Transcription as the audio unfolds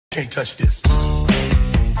Can't touch this.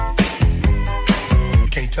 You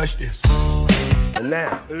can't touch this. And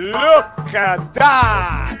now, look at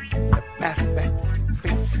that! The perfect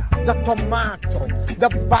pizza. The tomato, the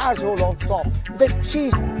basil on top, the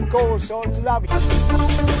cheese goes on lovely.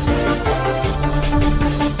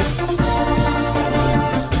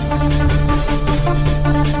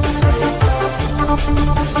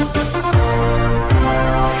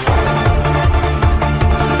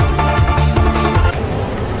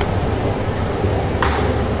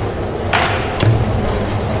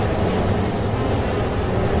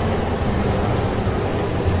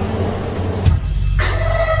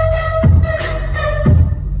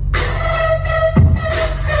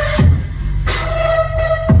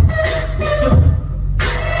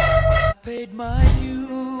 Paid my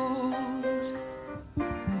dues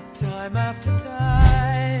time after time.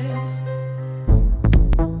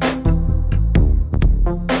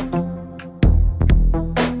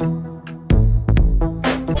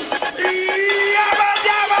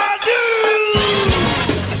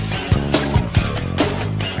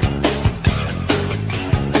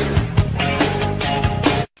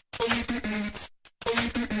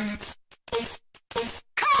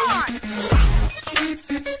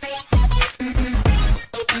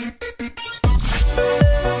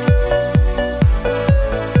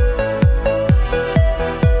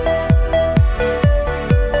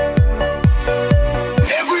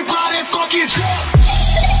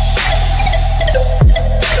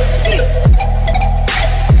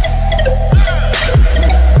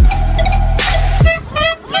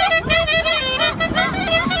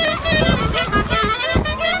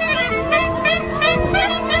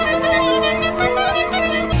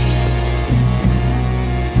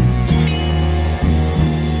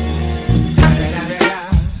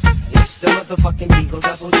 Fucking Eagle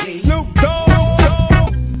Double G. Snoop Dogg.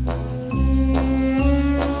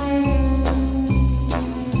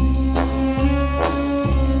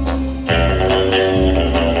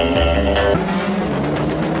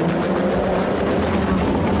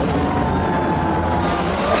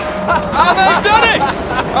 And they've done it!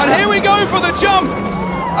 And here we go for the jump!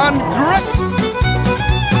 And great...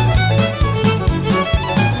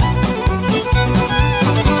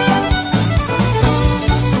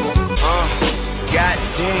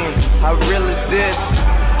 How real is this?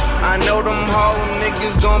 I know them whole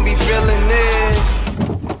niggas gon' be feeling this.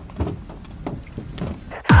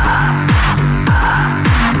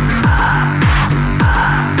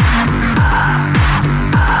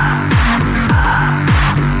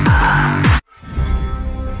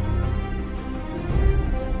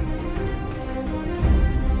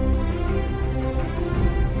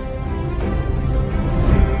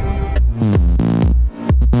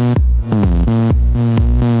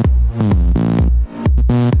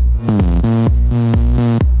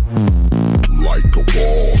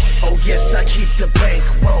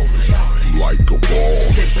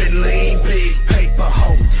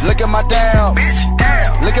 Look at my down, bitch,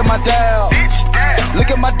 down. Look at my down, bitch, down.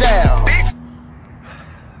 Look at my down, bitch.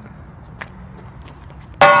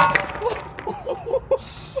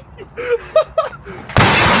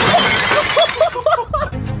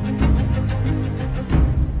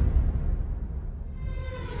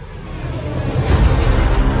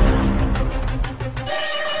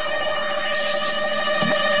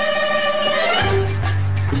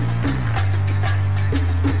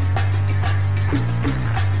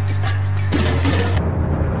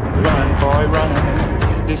 Run,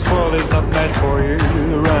 this world is not meant for you.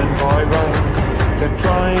 Run, boy, run. They're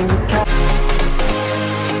trying to catch.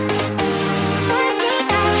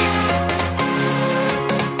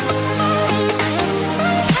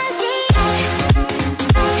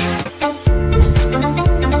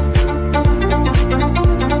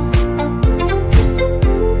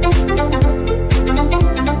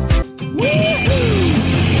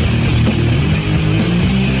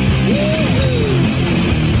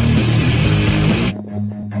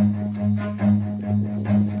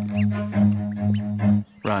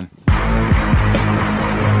 Run.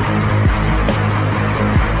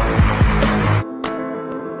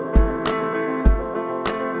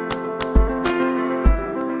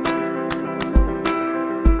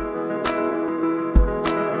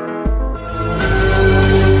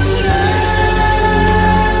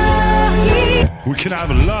 We can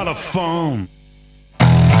have a lot of fun.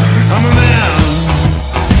 I'm a man.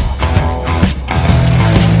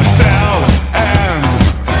 Style and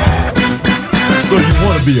So you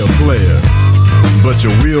want to be a player, but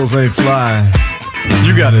your wheels ain't flying.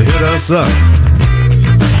 You gotta hit us up.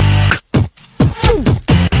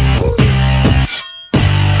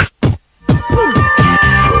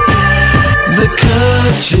 The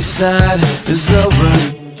countryside is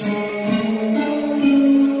over.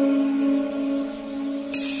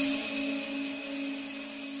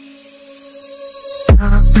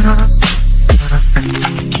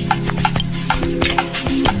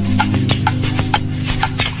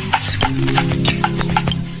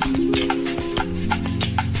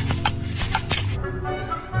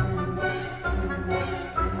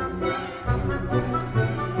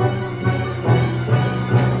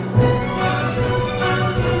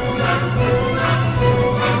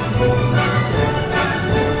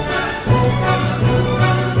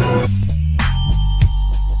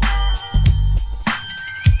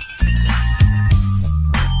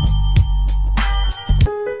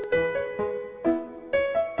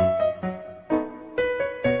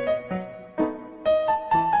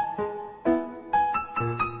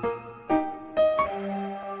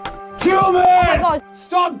 Human! Oh my God.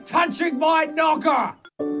 Stop touching my knocker!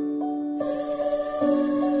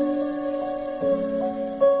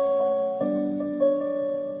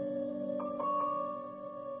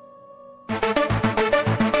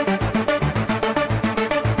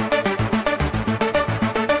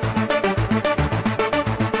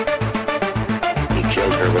 He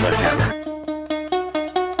killed her with a hammer.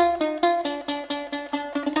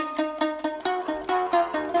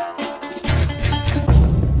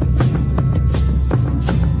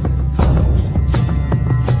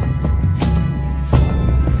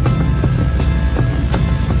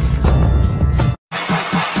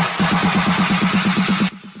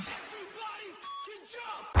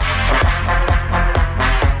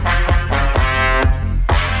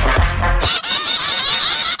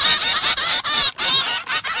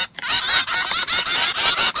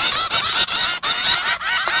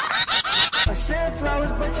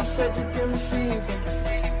 Flowers, but you said you didn't receive them.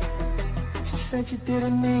 She said you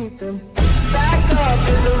didn't need them. Back up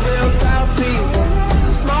is a real crowd pleaser.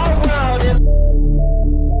 Small world in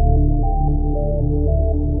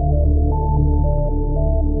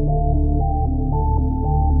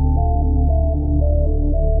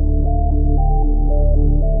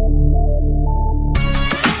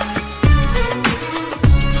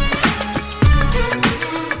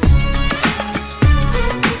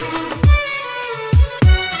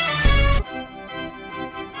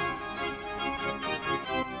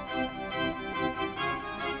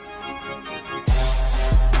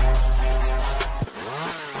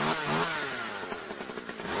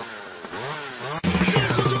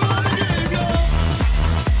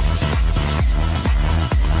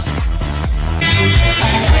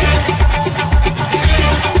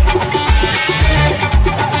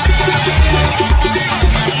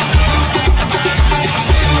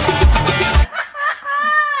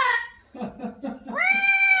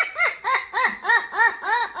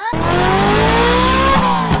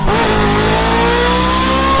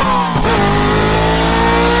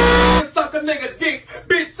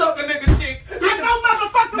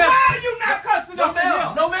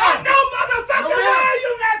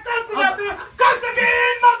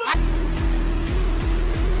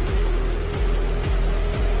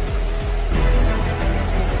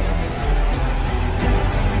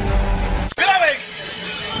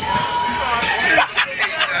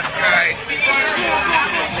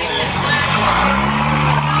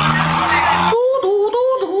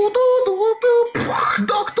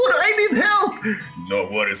No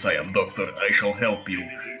worries, I am doctor. I shall help you.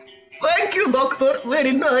 Thank you, doctor.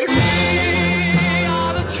 Very nice. We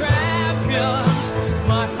are the champions,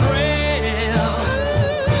 my friends.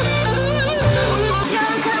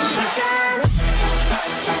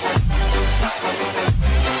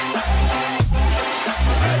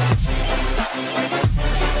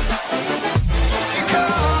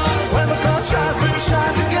 When the sun shines, we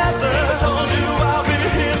shine together. I told you I'll be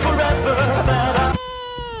here forever.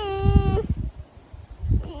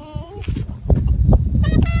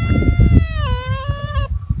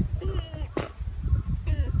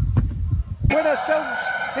 Bueno sounds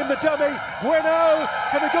in the dummy. Bueno,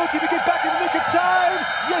 can the goalkeeper get back in the nick of time?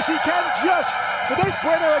 Yes, he can just. But there's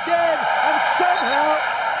Bueno again, and somehow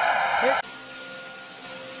it's...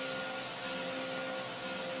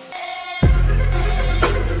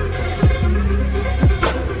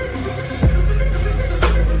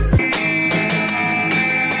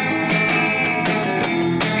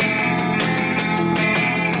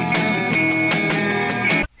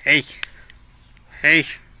 Hey. Hey.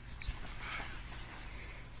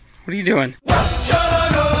 What are you doing?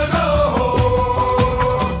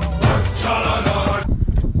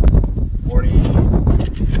 Morty,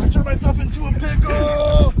 I turned myself into a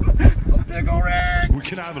pickle! A pickle ring! We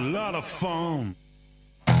can have a lot of fun.